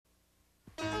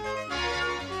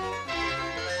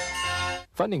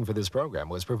Funding for this program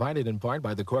was provided in part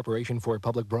by the Corporation for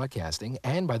Public Broadcasting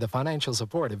and by the financial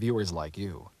support of viewers like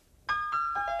you.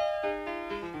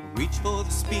 Reach for the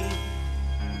speed,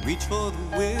 reach for the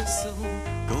whistle,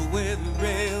 go where the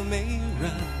rail may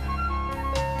run.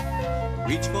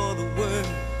 Reach for the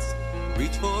words,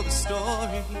 reach for the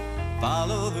story,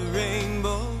 follow the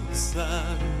rainbow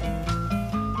sun.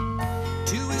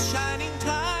 To a shining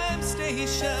time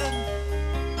station,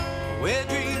 where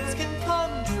dreams can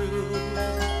come true,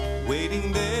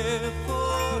 waiting there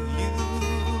for you.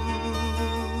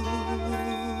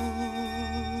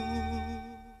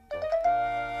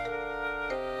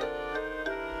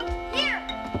 Here!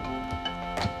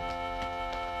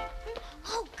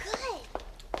 Oh, good.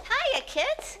 Hiya,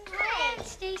 kids. Hi,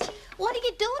 Stacy. What are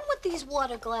you doing with these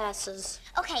water glasses?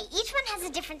 Okay, each one has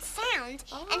a different sound,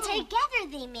 and together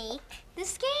they make the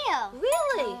scale.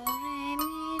 Really? Do, re,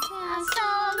 mi, fa,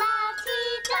 sol, la,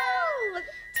 ti, do.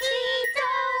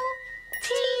 Tito,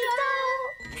 Tito.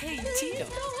 Hey, Tito.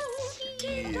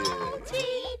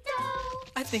 Tito.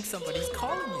 I think somebody's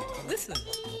calling you. Listen.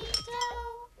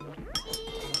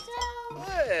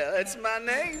 Well, that's my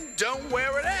name. Don't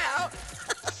wear it out.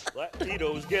 That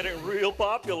Tito's getting real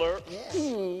popular.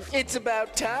 It's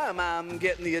about time I'm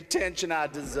getting the attention I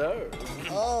deserve.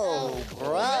 Oh,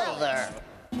 brother.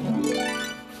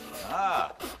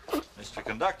 Ah, Mr.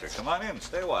 Conductor, come on in,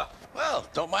 stay a while. Well,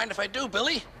 don't mind if I do,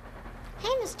 Billy. Hey,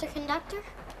 Mr. Conductor.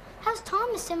 How's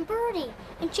Thomas and Bertie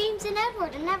and James and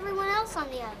Edward and everyone else on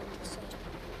the island?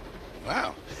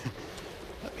 Wow.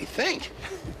 Let me think.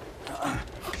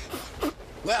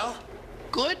 Well,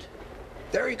 good,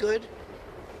 very good,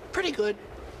 pretty good,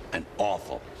 and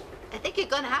awful. I think you're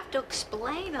going to have to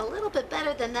explain a little bit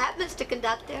better than that, Mr.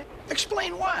 Conductor.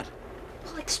 Explain what?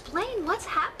 Well, explain what's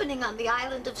happening on the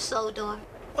island of Sodor.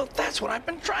 Well, that's what I've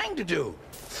been trying to do.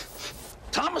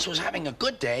 Thomas was having a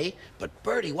good day, but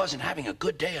Bertie wasn't having a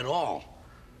good day at all.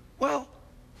 Well,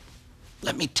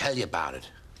 let me tell you about it.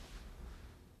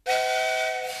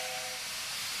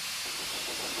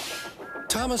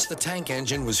 Thomas the Tank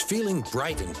Engine was feeling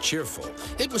bright and cheerful.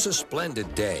 It was a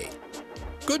splendid day.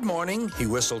 Good morning, he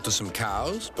whistled to some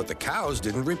cows, but the cows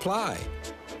didn't reply.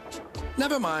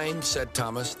 Never mind, said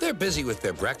Thomas. They're busy with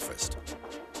their breakfast.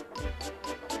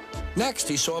 Next,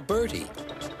 he saw Bertie.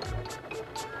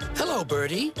 Hello,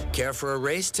 Bertie. Care for a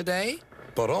race today?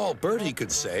 But all Bertie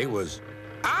could say was,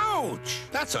 ouch!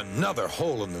 That's another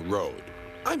hole in the road.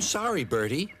 I'm sorry,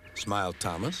 Bertie, smiled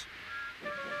Thomas.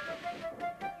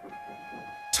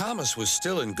 Thomas was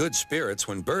still in good spirits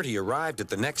when Bertie arrived at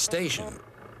the next station.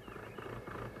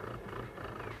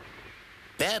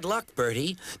 Bad luck,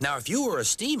 Bertie. Now, if you were a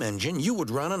steam engine, you would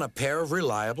run on a pair of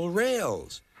reliable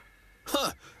rails.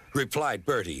 Huh, replied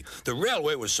Bertie. The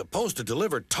railway was supposed to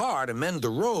deliver tar to mend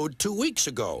the road 2 weeks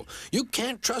ago. You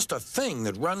can't trust a thing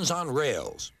that runs on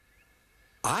rails.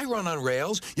 I run on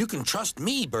rails. You can trust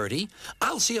me, Bertie.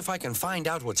 I'll see if I can find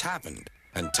out what's happened.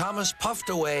 And Thomas puffed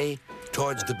away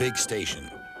towards the big station.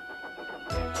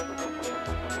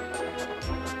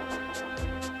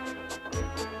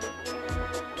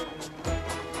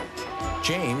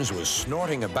 James was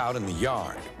snorting about in the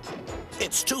yard.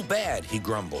 It's too bad, he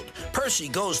grumbled. Percy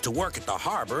goes to work at the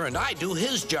harbor and I do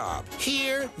his job.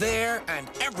 Here, there, and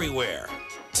everywhere.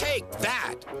 Take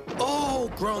that! Oh,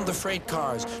 groaned the freight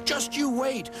cars. Just you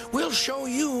wait. We'll show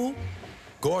you.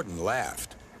 Gordon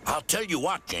laughed. I'll tell you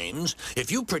what, James.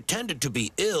 If you pretended to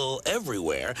be ill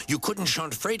everywhere, you couldn't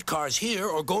shunt freight cars here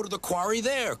or go to the quarry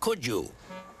there, could you?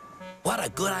 What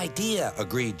a good idea,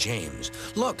 agreed James.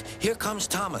 Look, here comes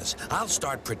Thomas. I'll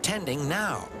start pretending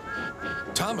now.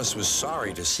 Thomas was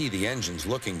sorry to see the engines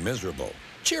looking miserable.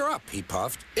 Cheer up, he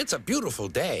puffed. It's a beautiful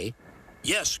day.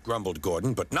 Yes, grumbled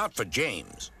Gordon, but not for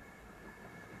James.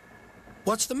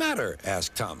 What's the matter?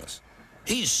 Asked Thomas.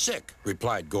 He's sick,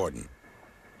 replied Gordon.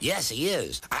 Yes, he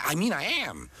is. I mean, I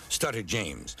am, stuttered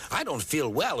James. I don't feel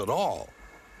well at all.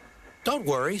 Don't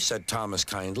worry, said Thomas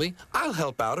kindly. I'll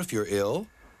help out if you're ill.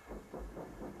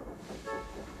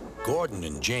 Gordon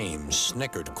and James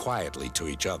snickered quietly to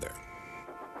each other.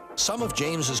 Some of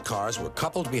James's cars were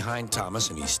coupled behind Thomas,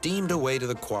 and he steamed away to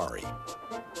the quarry.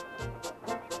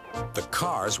 The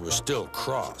cars were still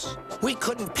cross. We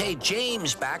couldn't pay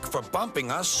James back for bumping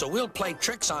us, so we'll play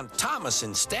tricks on Thomas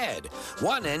instead.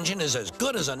 One engine is as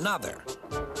good as another.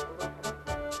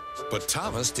 But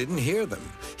Thomas didn't hear them.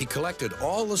 He collected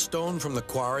all the stone from the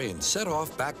quarry and set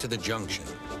off back to the junction.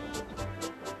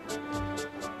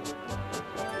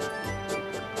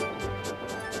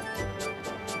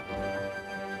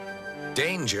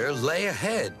 Danger lay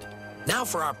ahead. Now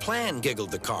for our plan,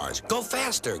 giggled the cars. Go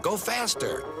faster, go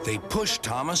faster. They pushed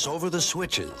Thomas over the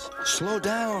switches. Slow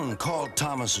down, called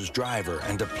Thomas's driver,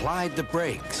 and applied the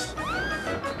brakes.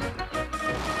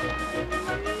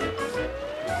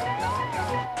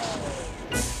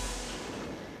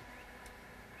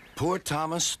 Poor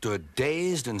Thomas stood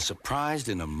dazed and surprised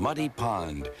in a muddy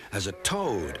pond as a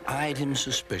toad eyed him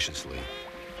suspiciously.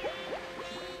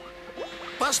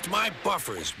 Bust my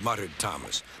buffers, muttered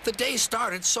Thomas. The day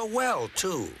started so well,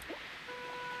 too.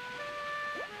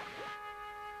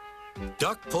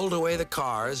 Duck pulled away the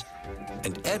cars,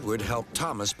 and Edward helped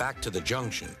Thomas back to the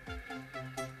junction.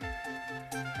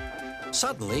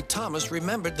 Suddenly, Thomas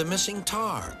remembered the missing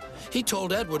tar. He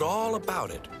told Edward all about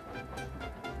it.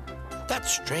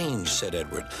 That's strange, said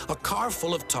Edward. A car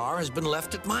full of tar has been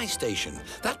left at my station.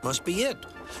 That must be it.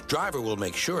 Driver will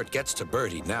make sure it gets to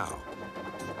Bertie now.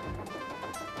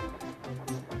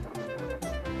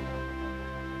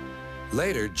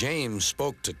 Later, James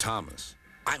spoke to Thomas.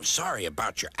 I'm sorry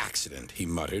about your accident, he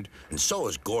muttered, and so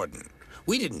is Gordon.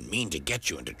 We didn't mean to get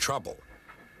you into trouble.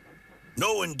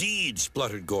 No, indeed,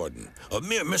 spluttered Gordon. A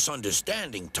mere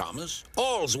misunderstanding, Thomas.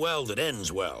 All's well that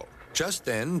ends well. Just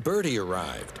then, Bertie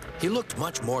arrived. He looked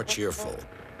much more cheerful.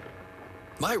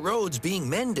 My road's being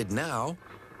mended now.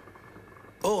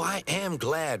 Oh, I am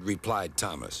glad, replied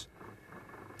Thomas.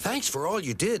 Thanks for all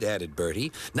you did, added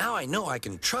Bertie. Now I know I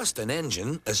can trust an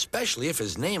engine, especially if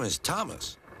his name is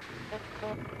Thomas.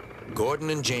 Gordon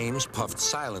and James puffed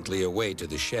silently away to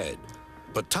the shed,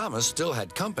 but Thomas still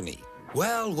had company.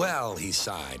 Well, well, he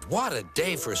sighed. What a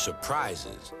day for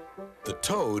surprises. The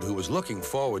toad, who was looking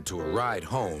forward to a ride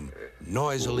home,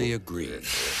 noisily agreed.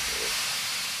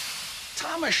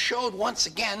 Thomas showed once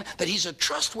again that he's a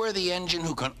trustworthy engine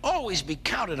who can always be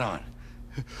counted on.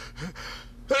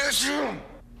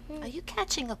 Are you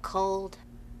catching a cold?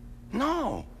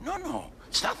 No.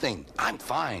 It's nothing. I'm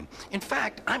fine. In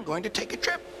fact, I'm going to take a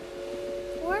trip.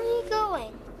 Where are you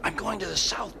going? I'm going to the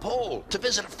South Pole to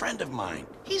visit a friend of mine.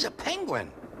 He's a penguin.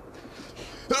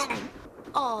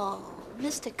 Oh,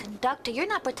 Mr. Conductor, you're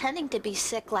not pretending to be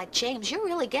sick like James. You're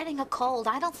really getting a cold.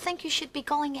 I don't think you should be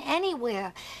going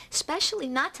anywhere, especially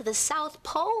not to the South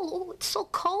Pole. Oh, it's so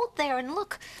cold there, and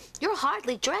look, you're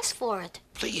hardly dressed for it.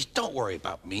 Please don't worry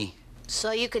about me.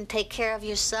 So you can take care of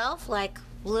yourself, like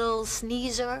Little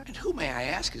Sneezer? And who, may I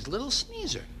ask, is Little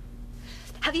Sneezer?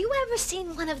 Have you ever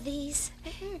seen one of these?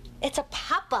 It's a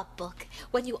pop-up book.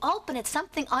 When you open it,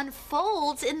 something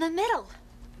unfolds in the middle.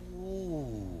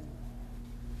 Ooh.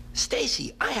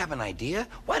 Stacy, I have an idea.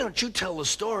 Why don't you tell the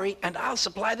story and I'll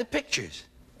supply the pictures?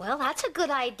 Well, that's a good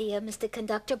idea, Mr.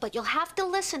 Conductor, but you'll have to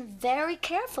listen very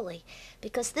carefully,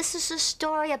 because this is a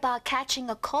story about catching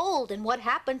a cold and what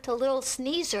happened to Little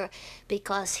Sneezer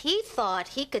because he thought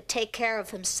he could take care of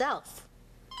himself.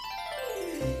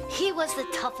 He was the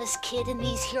toughest kid in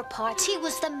these here parts. He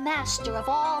was the master of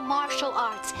all martial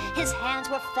arts. His hands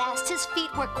were fast, his feet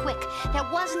were quick. There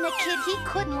wasn't a kid he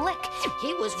couldn't lick.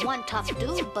 He was one tough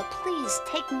dude, but please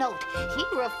take note. He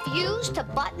refused to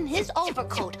button his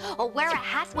overcoat, or wear a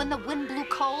hat when the wind blew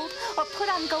cold, or put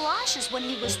on galoshes when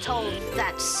he was told.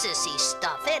 That sissy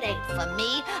stuff, it ain't for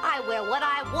me. I wear what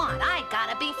I want. I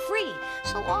gotta be free.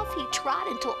 So off he trot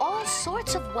into all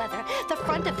sorts of weather, the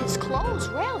front of his clothes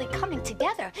rarely coming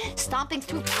together. Stomping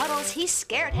through puddles, he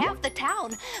scared half the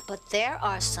town. But there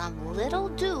are some little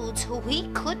dudes who he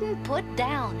couldn't put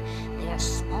down. They're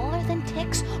smaller than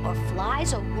ticks or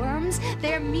flies or worms.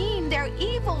 They're mean, they're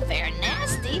evil, they're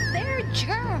nasty, they're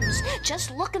germs.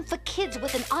 Just looking for kids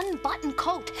with an unbuttoned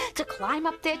coat to climb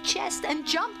up their chest and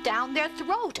jump down their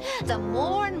throat. The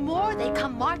more and more they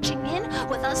come marching in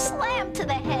with a slam to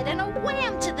the head and a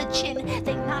wham to the chin.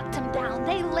 They knocked him down,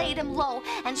 they laid him low,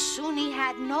 and soon he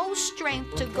had no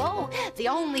strength to go. The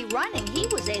only running he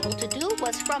was able to do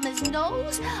was from his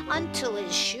nose until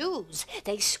his shoes.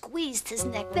 They squeezed his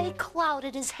neck, they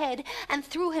clouded his head, and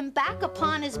threw him back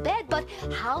upon his bed. But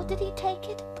how did he take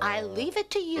it? I leave it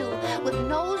to you. With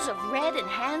nose of red and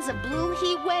hands of blue,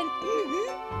 he went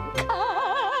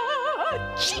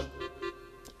ka-chee,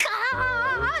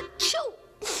 ka-choo.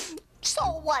 So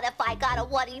what if I got a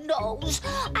whatty nose?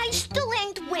 I still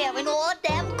ain't wearing all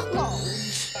them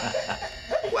clothes.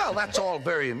 Well, that's all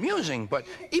very amusing, but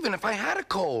even if I had a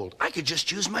cold, I could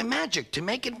just use my magic to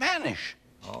make it vanish.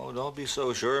 Oh, don't be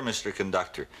so sure, Mr.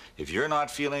 Conductor. If you're not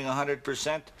feeling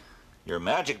 100%, your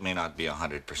magic may not be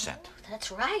 100%.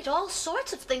 That's right. All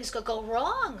sorts of things could go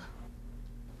wrong.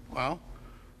 Well,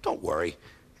 don't worry.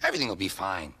 Everything will be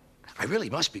fine. I really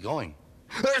must be going.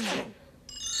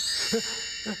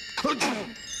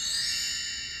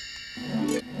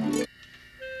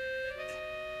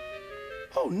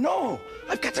 Oh, no!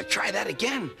 I've got to try that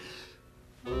again.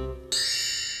 I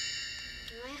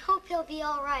hope he'll be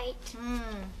all right.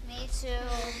 Me too.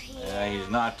 Yeah, he's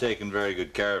not taking very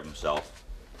good care of himself.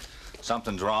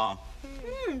 Something's wrong.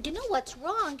 You know what's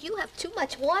wrong? You have too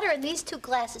much water in these 2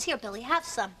 glasses. Here, Billy, have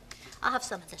some. I'll have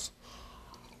some of this.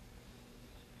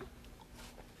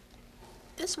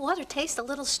 This water tastes a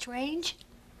little strange.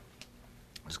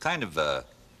 It's kind of,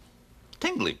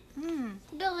 tingly.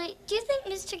 Billy, do you think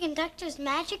Mr. Conductor's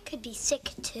magic could be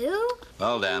sick too?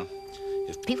 Well, Dan,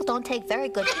 If people don't take very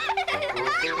good...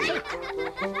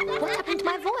 What's happened to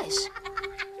my voice?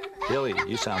 Billy,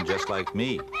 you sound just like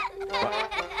me.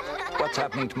 What's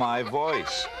happening to my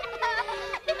voice?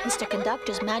 Mr.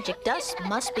 Conductor's magic dust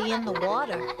must be in the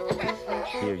water.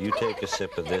 Here, you take a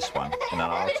sip of this one, and then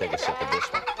I'll take a sip of this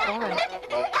one. All right.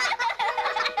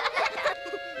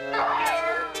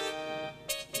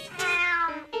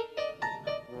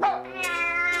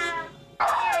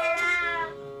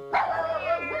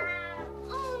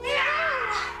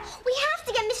 We have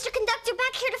to get Mr. Conductor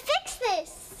back here to fix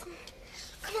this.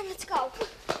 Come on, let's go.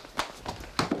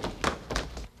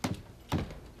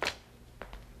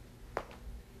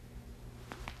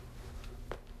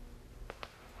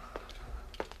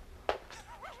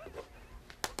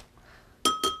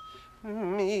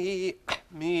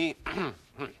 Me.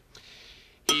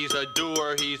 He's a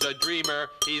doer, he's a dreamer,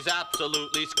 he's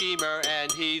absolutely schemer,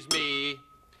 and he's me.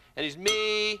 And he's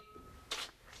me.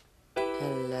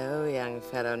 Hello, young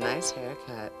fellow. Nice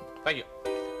haircut. Thank you.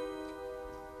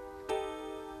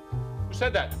 Who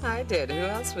said that? I did. Who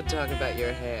else would talk about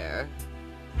your hair?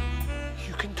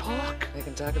 You can talk. I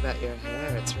can talk about your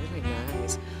hair. It's really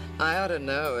nice. I ought to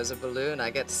know. As a balloon, I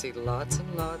get to see lots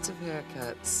and lots of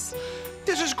haircuts.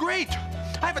 This is great.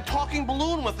 I have a talking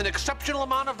balloon with an exceptional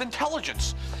amount of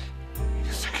intelligence.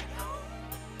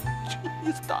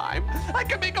 Genius time. I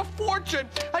can make a fortune.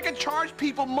 I can charge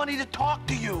people money to talk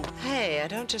to you. Hey, I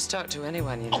don't just talk to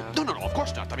anyone, you know. Oh, no, of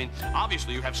course not. I mean,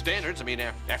 obviously you have standards. I mean,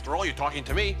 after all, you're talking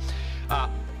to me. I'll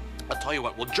tell you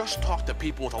what, we'll just talk to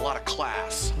people with a lot of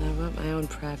class. I want my own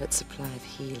private supply of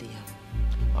helium.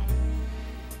 Oh,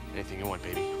 anything you want,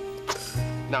 baby.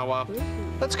 Now,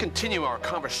 let's continue our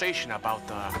conversation about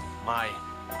my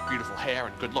beautiful hair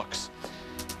and good looks.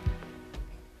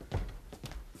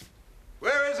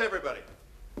 Where is everybody?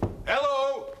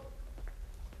 Hello?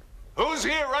 Who's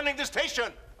here running the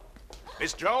station?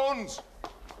 Miss Jones?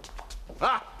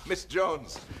 Ah, Miss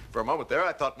Jones. For a moment there,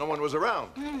 I thought no one was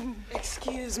around.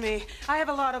 Excuse me. I have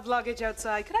a lot of luggage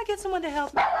outside. Could I get someone to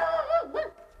help me?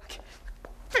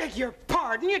 Beg your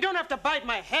pardon. You don't have to bite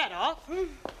my head off.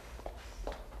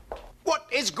 What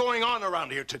is going on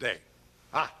around here today?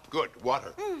 Ah, good,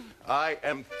 water. I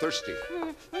am thirsty.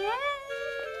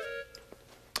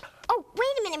 Oh,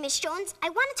 wait a minute, Miss Jones. I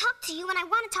want to talk to you and I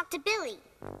want to talk to Billy.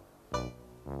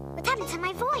 What happened to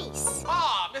my voice?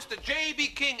 Ah, Mr. J.B.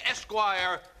 King,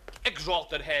 Esquire,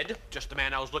 exalted head, just the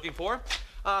man I was looking for.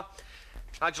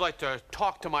 How'd you like to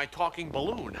talk to my talking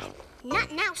balloon?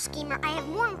 Not now, schemer. I have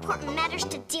more important matters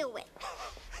to deal with.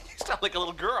 You sound like a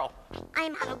little girl. I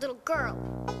am not a little girl.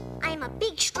 I am a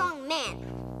big, strong man.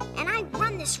 And I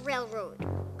run this railroad.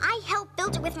 I helped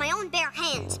build it with my own bare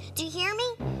hands. Do you hear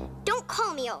me? Don't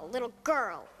call me a little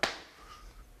girl.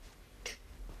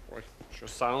 Boy, sure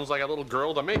sounds like a little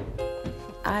girl to me.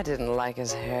 I didn't like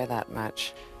his hair that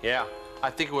much. Yeah,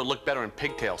 I think it would look better in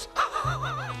pigtails.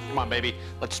 Come on, baby,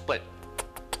 let's split.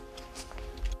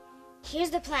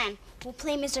 Here's the plan. We'll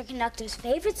play Mr. Conductor's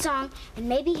favorite song, and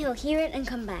maybe he'll hear it and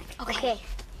come back. Okay.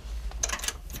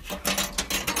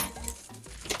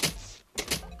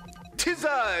 'Tis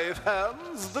I,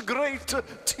 Hans, the great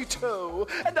Tito,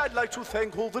 and I'd like to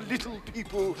thank all the little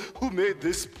people who made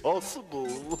this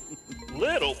possible.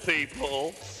 Little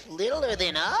people? Littler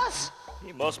than us?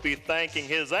 He must be thanking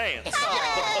his aunts.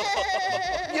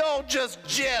 You're just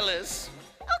jealous.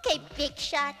 Okay, Big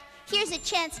Shot. Here's a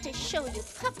chance to show your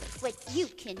puppet what you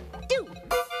can do.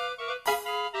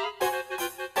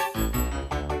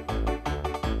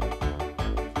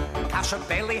 Kasha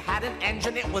Bailey had an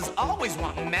engine, it was always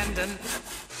wanting mending.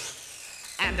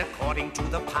 And according to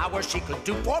the power, she could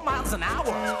do 4 miles an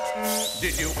hour.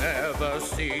 Did you ever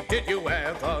see, did you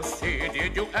ever see,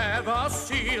 did you ever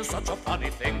see such a funny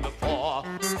thing before?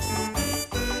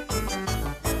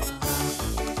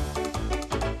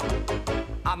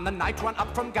 On the night run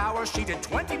up from Gower, she did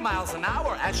 20 miles an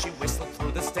hour as she whistled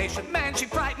through the station. Man, she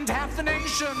frightened half the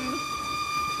nation.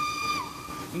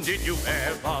 Did you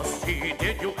ever see,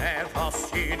 did you ever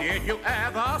see, did you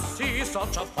ever see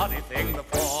such a funny thing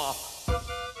before?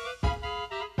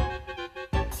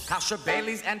 Kasha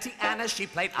Bailey's Auntie Anna, she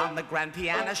played on the grand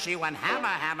piano. She went hammer,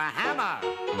 hammer, hammer.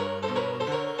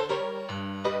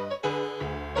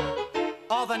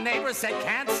 all the neighbors said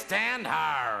can't stand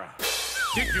her.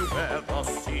 Did you ever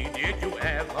see, did you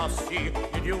ever see,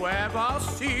 did you ever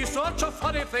see such a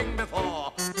funny thing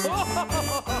before?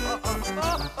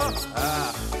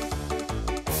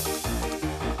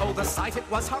 Oh, the sight, it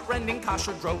was heart-rending.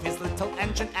 Kasha drove his little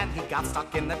engine and he got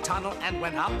stuck in the tunnel and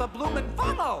went out the bloomin'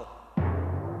 funnel.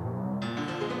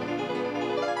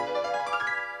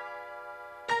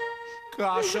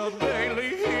 Kasha Bailey,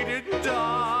 he didn't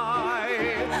die,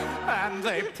 and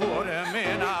they put him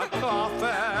in a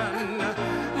coffin,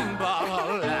 but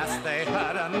alas, they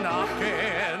had a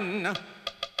knock-in.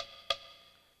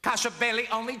 Kasha Bailey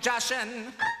only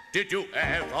joshin'. Did you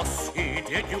ever see,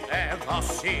 did you ever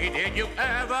see, did you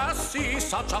ever see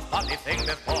such a funny thing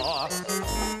before?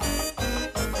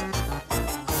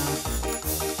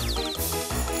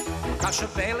 Kasha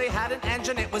Bailey had an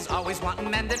engine, it was always wanting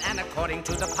mending, and according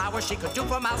to the power she could do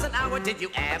 4 miles an hour. Did you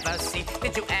ever see,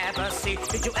 did you ever see,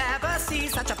 did you ever see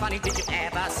such a funny, did you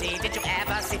ever see, did you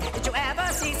ever see, did you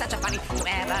ever see such a funny, did you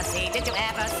ever see, did you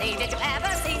ever see, did you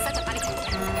ever see such a funny.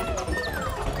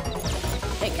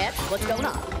 Hey, Cap, what's going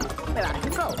on? We're out of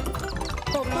control.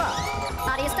 Full plug.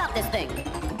 How do you stop this thing?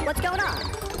 What's going on?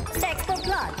 Stack's full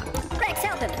plug. Greg's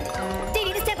help him. Dee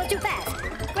Dee, this tempo's too fast.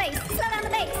 Grace, slow down the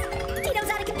pace. Tito's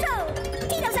out of control.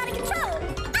 Tito's out of control.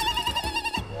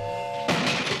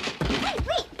 Hey,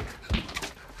 wait!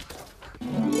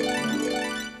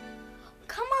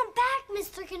 Come on back,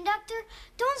 Mr. Conductor.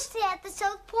 Don't stay at the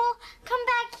South Pole. Come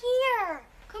back here.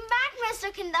 Come back,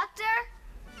 Mr. Conductor.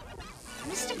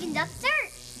 Mr. Conductor,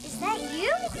 is that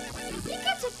you? I think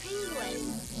it's a penguin.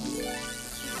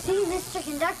 See, Mr.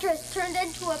 Conductor has turned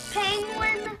into a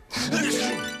penguin.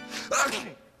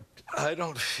 I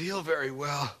don't feel very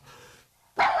well.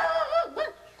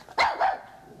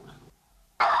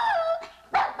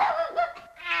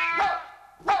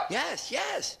 Yes,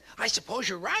 yes. I suppose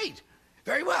you're right.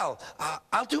 Very well.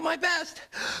 I'll do my best.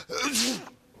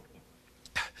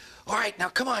 All right, now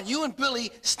come on. You and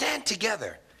Billy stand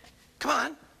together. Come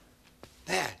on.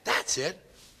 There, that's it.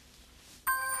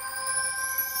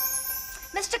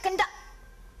 Mr. Conductor.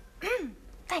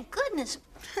 Thank goodness.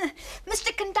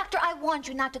 Mr. Conductor, I warned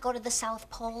you not to go to the South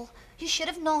Pole. You should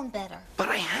have known better. But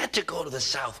I had to go to the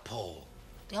South Pole.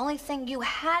 The only thing you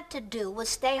had to do was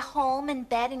stay home in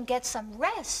bed and get some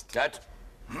rest.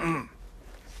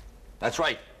 That's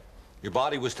right. Your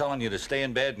body was telling you to stay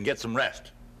in bed and get some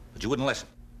rest, but you wouldn't listen.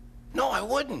 No, I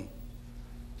wouldn't.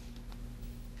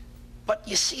 But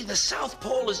you see, the South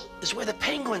Pole is where the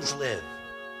penguins live.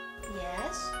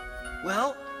 Yes?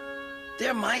 Well,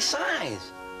 they're my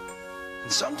size.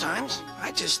 And sometimes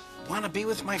I just want to be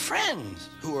with my friends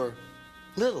who are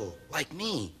little like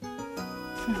me.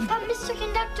 But, Mr.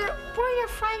 Conductor, we're your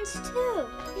friends, too.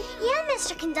 Yeah,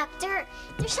 Mr. Conductor.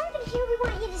 There's something here we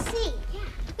want you to see. Yeah.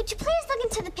 Would you please look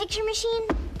into the picture machine?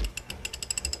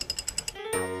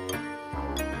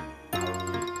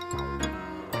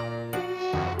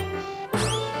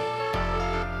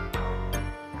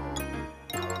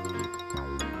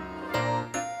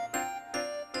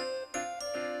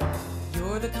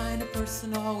 You're the kind of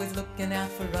person always looking out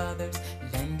for others,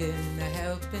 lending a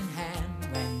helping hand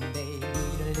when they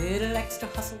need a little extra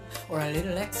hustle or a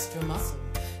little extra muscle,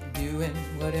 doing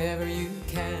whatever you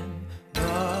can.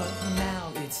 But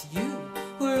now it's you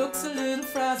who looks a little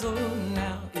frazzled.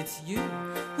 Now it's you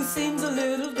who seems a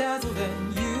little dazzled,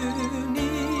 and you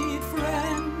need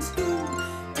friends who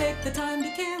take the time to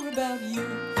care about you.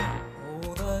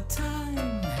 Oh, the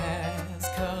time has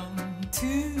come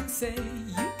to say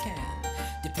you can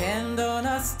depend on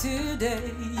us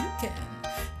today. You can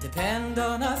depend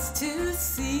on us to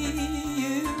see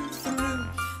you through.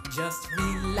 Just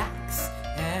relax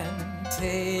and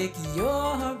take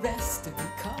your rest,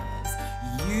 because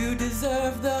you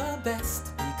deserve the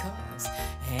best. Because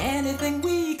anything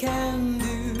we can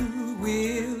do,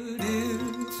 we'll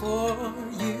do for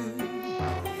you.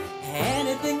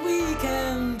 Anything we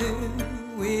can do,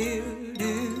 we'll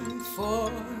do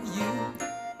for you.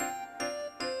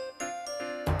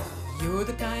 You're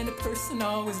the kind of person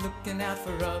always looking out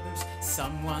for others,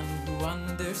 someone who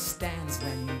understands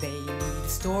when they need a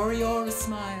story or a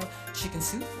smile, chicken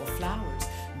soup or flowers,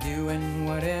 doing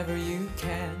whatever you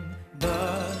can.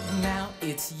 But now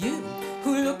it's you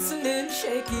who looks a little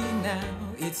shaky. Now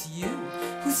it's you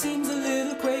who seems a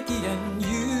little quaky, and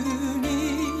you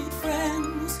need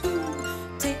friends who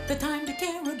take the time to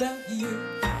care about you.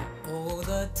 Oh,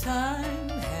 the time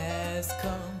has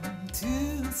come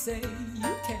to say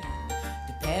you can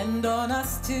depend on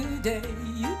us today.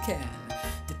 You can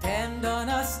depend on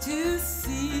us to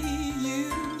see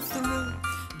you through.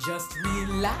 Just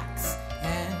relax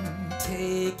and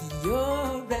take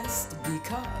your rest,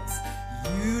 because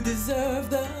You deserve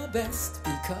the best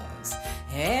because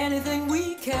anything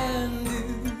we can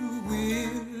do,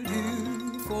 we'll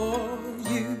do for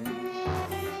you.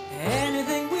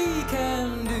 Anything we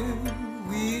can do,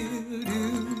 we'll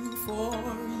do for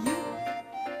you.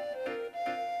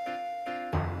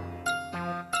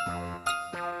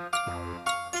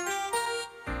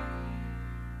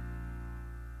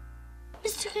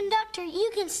 Mr. Conductor,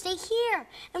 you can stay here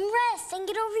and rest and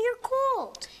get over your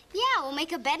cold. Yeah, we'll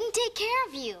make a bed and take care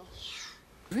of you.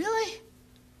 Really?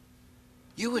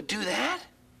 You would do that?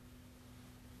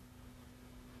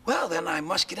 Well, then I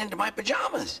must get into my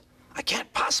pajamas. I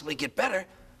can't possibly get better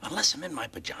unless I'm in my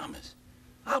pajamas.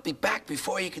 I'll be back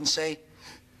before you can say,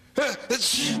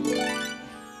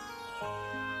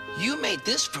 you made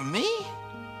this for me?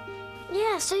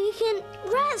 Yeah, so you can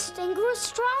rest and grow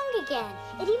strong again.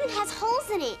 It even has holes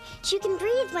in it, so you can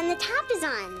breathe when the top is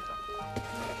on.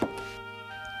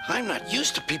 I'm not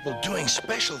used to people doing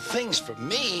special things for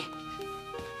me.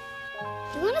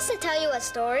 Do you want us to tell you a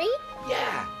story?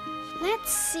 Yeah.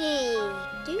 Let's see.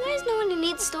 Do you guys know when you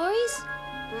need stories?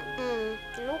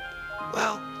 Nope.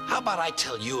 Well, how about I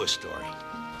tell you a story?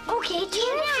 Okay,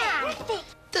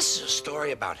 perfect. This is a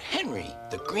story about Henry,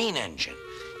 the green engine.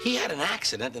 He had an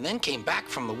accident and then came back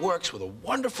from the works with a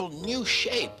wonderful new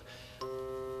shape.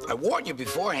 I warned you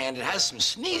beforehand, it has some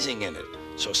sneezing in it,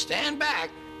 so stand back.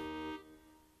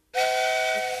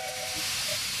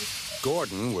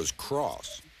 Gordon was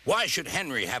cross. Why should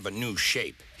Henry have a new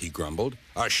shape? He grumbled.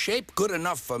 A shape good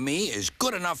enough for me is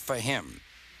good enough for him.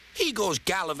 He goes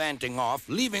gallivanting off,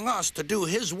 leaving us to do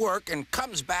his work, and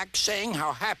comes back saying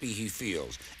how happy he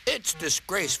feels. It's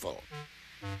disgraceful.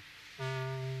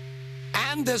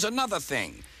 And there's another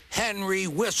thing. Henry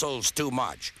whistles too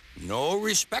much. No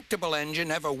respectable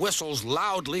engine ever whistles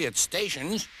loudly at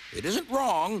stations. It isn't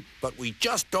wrong, but we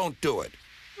just don't do it.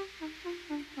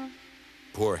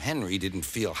 Poor Henry didn't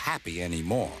feel happy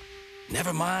anymore.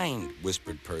 Never mind,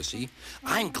 whispered Percy.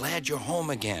 I'm glad you're home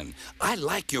again. I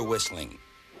like your whistling.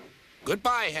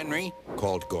 Goodbye, Henry,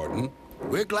 called Gordon.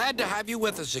 We're glad to have you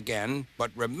with us again,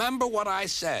 but remember what I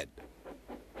said.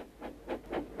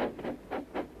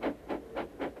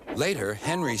 Later,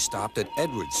 Henry stopped at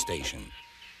Edward's station.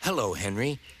 Hello,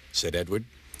 Henry, said Edward.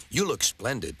 You look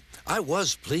splendid. I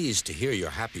was pleased to hear your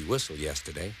happy whistle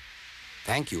yesterday.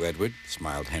 Thank you, Edward,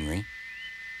 smiled Henry.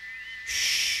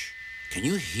 Shh. Can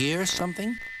you hear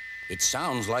something? It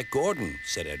sounds like Gordon,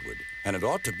 said Edward, and it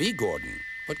ought to be Gordon.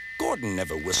 But Gordon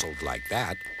never whistled like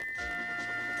that.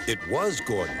 It was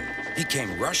Gordon. He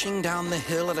came rushing down the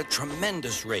hill at a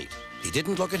tremendous rate. He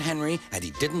didn't look at Henry, and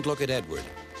he didn't look at Edward.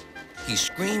 He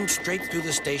screamed straight through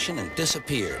the station and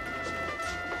disappeared.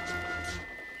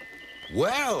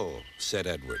 Well, said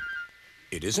Edward.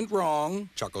 It isn't wrong,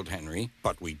 chuckled Henry,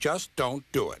 but we just don't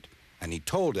do it. And he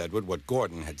told Edward what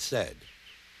Gordon had said.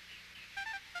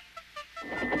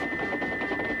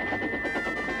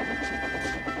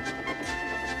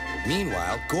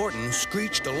 Meanwhile, Gordon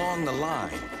screeched along the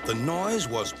line. The noise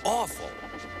was awful.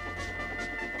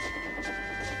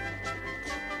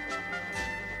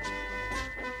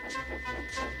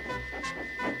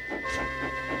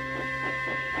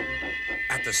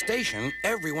 At the station,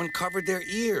 everyone covered their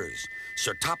ears.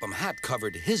 Sir Topham Hatt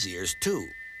covered his ears, too.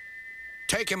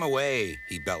 Take him away,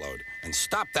 he bellowed, and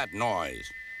stop that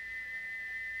noise.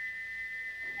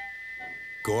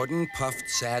 Gordon puffed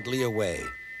sadly away,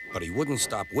 but he wouldn't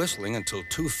stop whistling until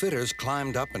two fitters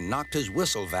climbed up and knocked his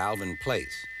whistle valve in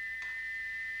place.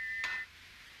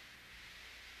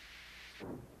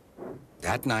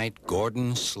 That night,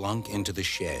 Gordon slunk into the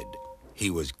shed. He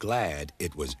was glad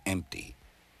it was empty.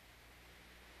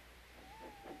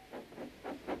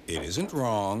 It isn't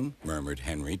wrong, murmured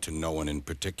Henry to no one in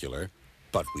particular,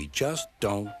 but we just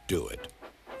don't do it.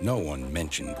 No one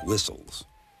mentioned whistles.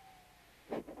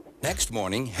 Next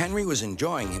morning, Henry was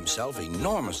enjoying himself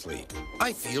enormously.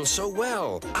 I feel so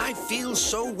well, I feel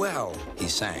so well, he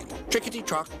sang.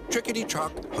 Trickety-trock,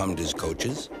 hummed his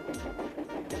coaches.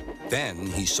 Then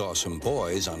he saw some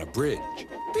boys on a bridge.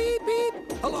 Beep, beep,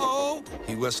 hello,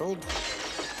 he whistled.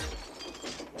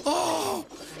 Oh,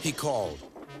 he called.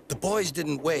 The boys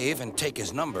didn't wave and take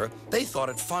his number. They thought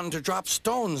it fun to drop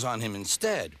stones on him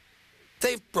instead.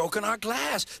 They've broken our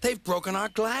glass! They've broken our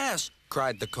glass!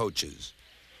 Cried the coaches.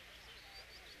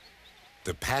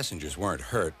 The passengers weren't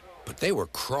hurt, but they were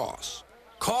cross.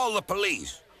 Call the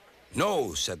police!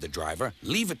 No, said the driver.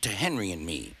 Leave it to Henry and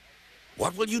me.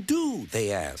 What will you do?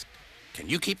 They asked. Can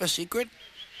you keep a secret?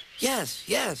 Yes,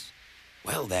 yes.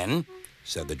 Well then,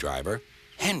 said the driver,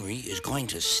 Henry is going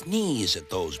to sneeze at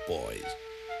those boys.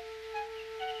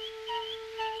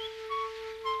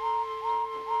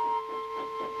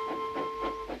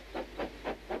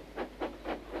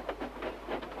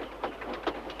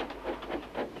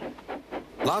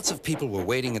 Lots of people were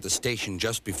waiting at the station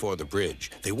just before the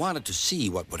bridge. They wanted to see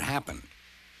what would happen.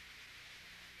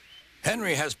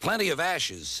 "Henry has plenty of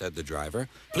ashes," said the driver.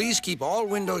 "Please keep all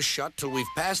windows shut till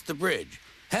we've passed the bridge.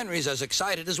 Henry's as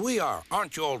excited as we are,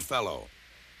 aren't you, old fellow?"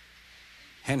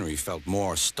 Henry felt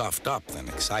more stuffed up than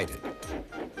excited.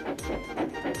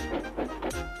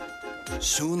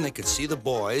 Soon they could see the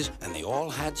boys, and they all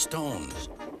had stones.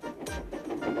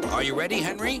 "Are you ready,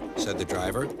 Henry?" said the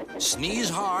driver. "Sneeze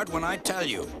hard when I tell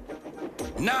you."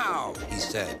 "Now," he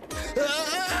said.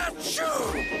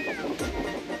 Achoo!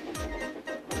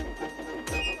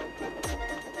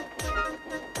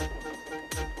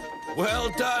 "Well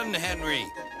done, Henry,"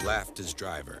 laughed his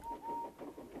driver.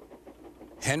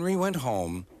 Henry went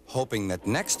home, hoping that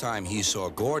next time he saw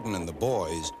Gordon and the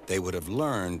boys, they would have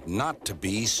learned not to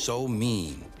be so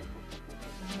mean.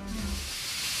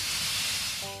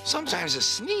 Sometimes a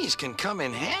sneeze can come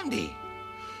in handy.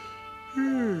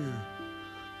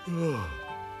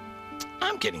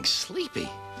 I'm getting sleepy.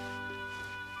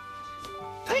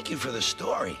 Thank you for the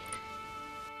story.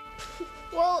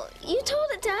 Well, you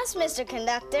told it to us, Mr.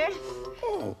 Conductor.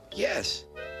 Oh, yes.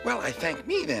 Well, I thank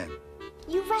me then.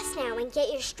 You rest now and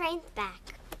get your strength back.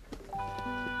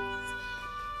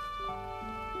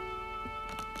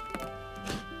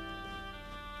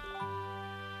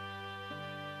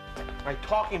 My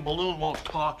talking balloon won't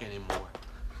talk anymore.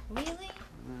 Really?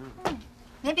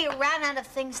 Maybe it ran out of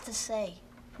things to say.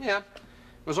 Yeah.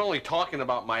 It was only talking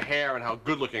about my hair and how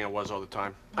good-looking I was all the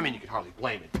time. I mean, you could hardly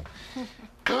blame it.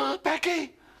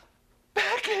 Becky!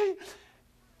 Becky!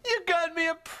 You got me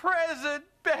a present,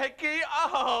 Becky!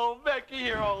 Oh, Becky,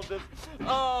 here, hold this.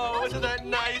 Oh, isn't that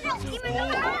nice?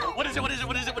 Ooh. What is it? What is it?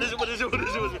 What is it? What is it? What is it? What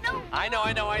is it? What is it? I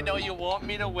know. You want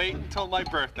me to wait until my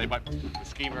birthday, but the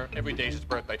schemer, every day's his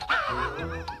birthday.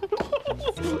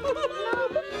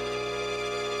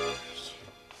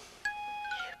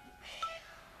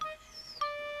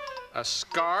 A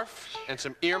scarf and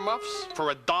some earmuffs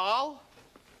for a doll?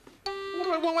 What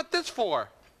do I want this for?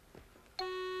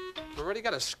 I've already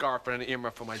got a scarf and an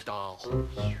earmuff for my doll.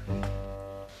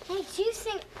 Hey, do you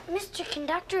think Mr.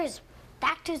 Conductor is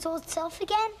back to his old self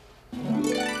again?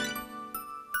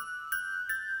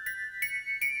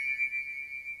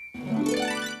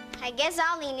 I guess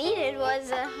all he needed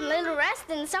was a little rest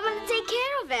and someone to take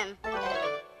care of him.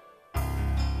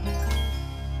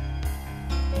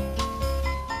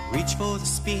 Reach for the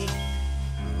speed,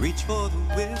 reach for the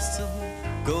whistle,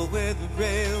 go where the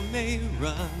rail may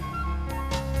run.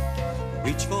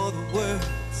 Reach for the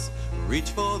words, reach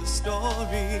for the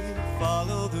story,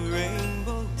 follow the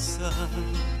rainbow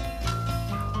sun.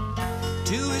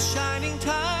 To a shining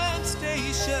time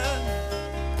station,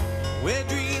 where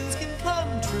dreams can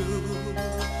come true,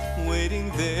 waiting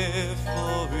there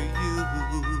for you.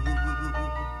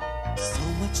 So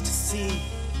much to see,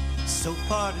 so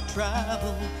far to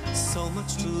travel, so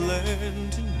much to learn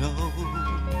to know.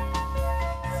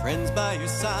 Friends by your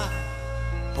side,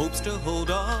 hopes to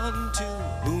hold on to,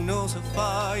 who knows how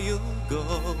far you'll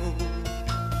go.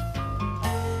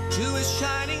 To a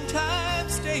shining time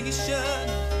station,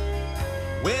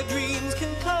 where dreams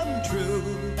can come true.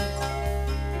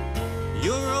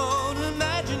 Your own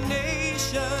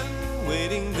imagination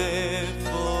waiting there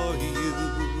for you.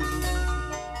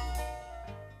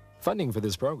 Funding for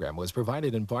this program was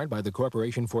provided in part by the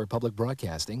Corporation for Public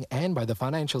Broadcasting and by the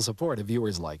financial support of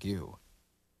viewers like you.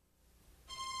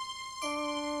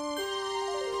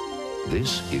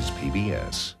 This is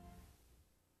PBS.